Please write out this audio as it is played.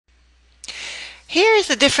Here is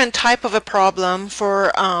a different type of a problem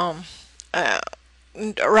for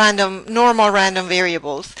normal random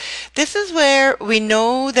variables. This is where we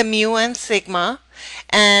know the mu and sigma,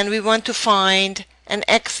 and we want to find an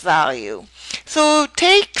x value. So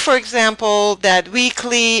take, for example, that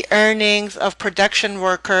weekly earnings of production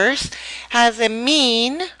workers has a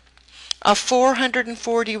mean of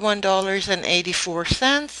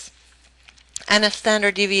 $441.84 and a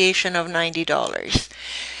standard deviation of $90.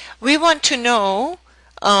 We want to know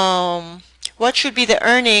what should be the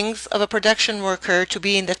earnings of a production worker to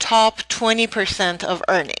be in the top 20% of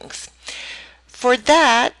earnings. For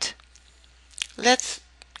that, let's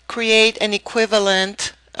create an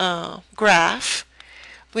equivalent graph.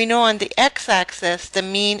 We know on the x-axis the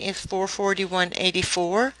mean is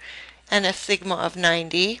 441.84 and a sigma of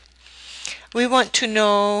 90. We want to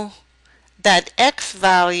know that x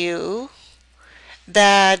value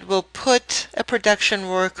that will put a production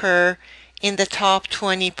worker in the top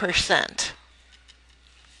 20%.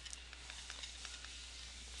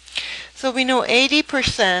 So we know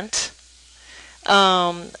 80%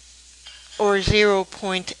 or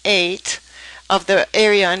 0.8 of the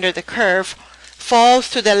area under the curve falls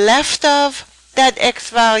to the left of that x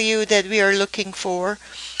value that we are looking for,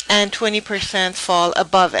 and 20% fall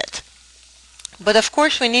above it. But of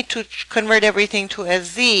course we need to convert everything to a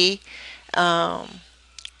z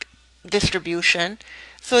distribution.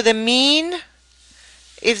 So the mean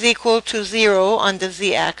is equal to 0 on the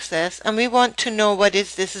z-axis, and we want to know what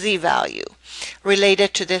is this z value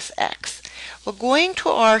related to this x. Well, going to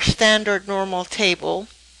our standard normal table,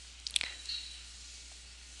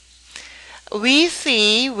 we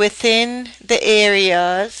see within the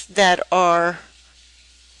areas that are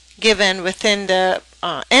given within the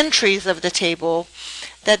entries of the table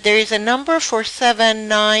that there is a number for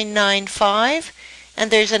 7995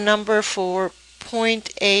 and there's a number for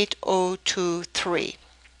 0.8023.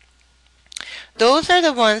 Those are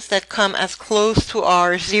the ones that come as close to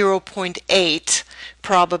our 0.8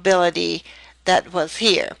 probability that was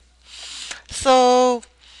here. So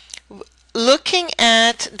looking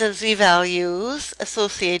at the z-values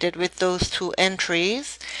associated with those two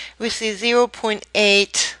entries, we see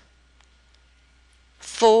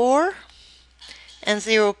 0.84 and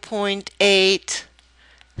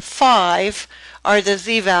 0.85 are the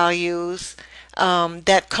z-values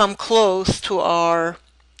that come close to our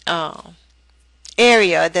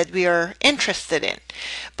area that we are interested in.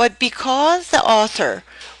 But because the author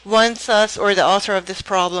wants us, or the author of this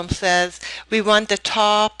problem says, we want the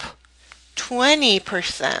top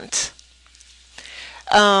 20%,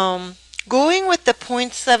 going with the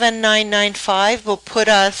 0.7995 will put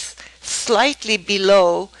us slightly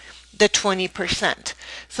below the 20%.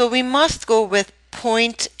 So we must go with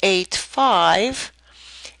 0.85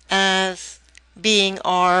 as being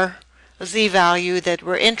our z-value that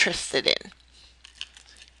we're interested in.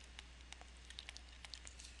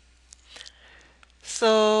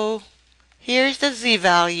 So here's the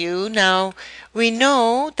z-value. Now we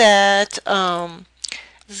know that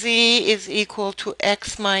z is equal to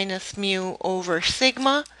x minus mu over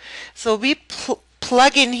sigma. So we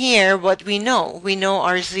plug in here what we know. We know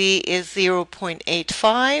our z is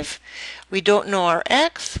 0.85. We don't know our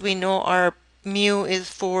x. We know our mu is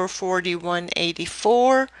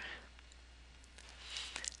 441.84.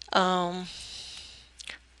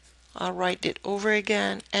 I'll write it over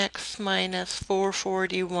again, x minus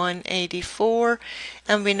 441.84,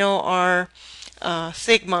 and we know our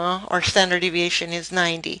sigma, or standard deviation, is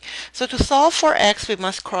 90. So to solve for x, we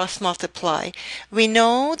must cross multiply. We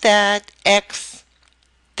know that x,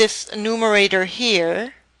 this numerator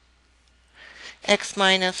here, x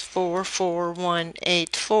minus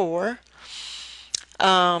 441.84,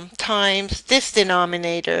 times this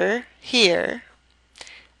denominator here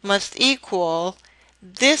must equal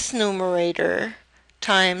this numerator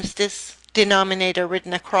times this denominator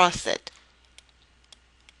written across it.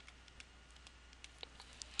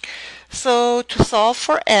 So to solve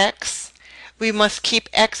for x, we must keep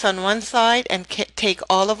x on one side and take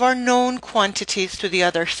all of our known quantities to the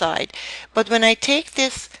other side. But when I take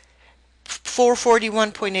this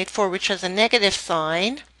 441.84, which has a negative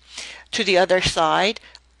sign, to the other side,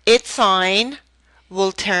 its sign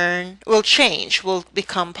will change, will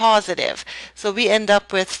become positive. So we end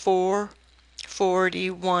up with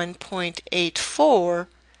 441.84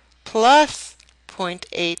 plus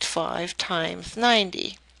 0.85 times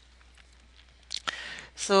 90.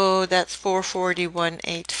 So that's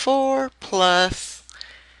 441.84 plus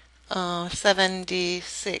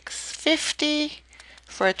 76.50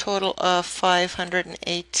 for a total of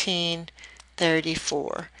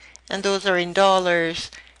 518.34. And those are in dollars,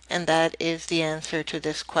 and that is the answer to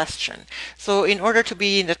this question. So in order to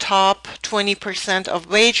be in the top 20%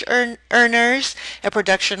 of wage earners, a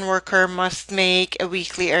production worker must make a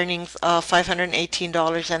weekly earnings of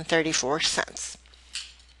 $518.34.